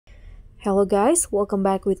Hello guys, welcome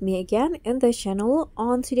back with me again in the channel.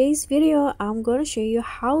 On today's video, I'm going to show you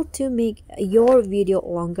how to make your video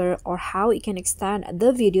longer or how you can extend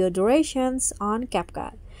the video durations on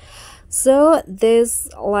CapCut. So this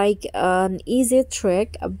like an easy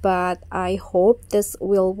trick, but I hope this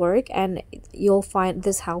will work and you'll find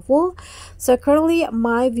this helpful. So currently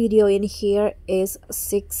my video in here is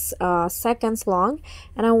 6 seconds long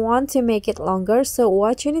and I want to make it longer. So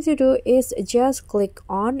what you need to do is just click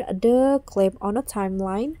on the clip on a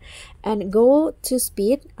timeline and go to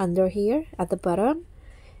speed under here at the bottom,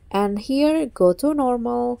 and here go to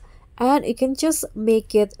normal, and you can just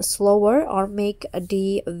make it slower or make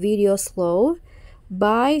the video slow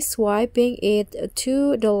by swiping it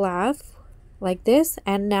to the left like this.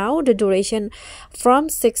 And now the duration from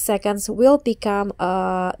 6 seconds will become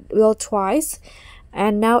will twice,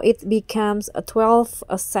 and now it becomes 12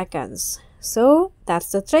 seconds. So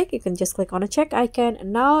that's the trick. You can just click on a check icon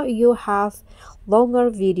and now you have longer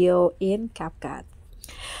video in CapCut.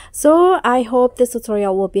 So I hope this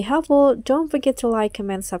tutorial will be helpful. Don't forget to like,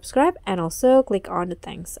 comment, subscribe, and also click on the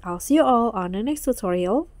thanks. I'll see you all on the next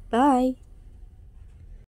tutorial. Bye!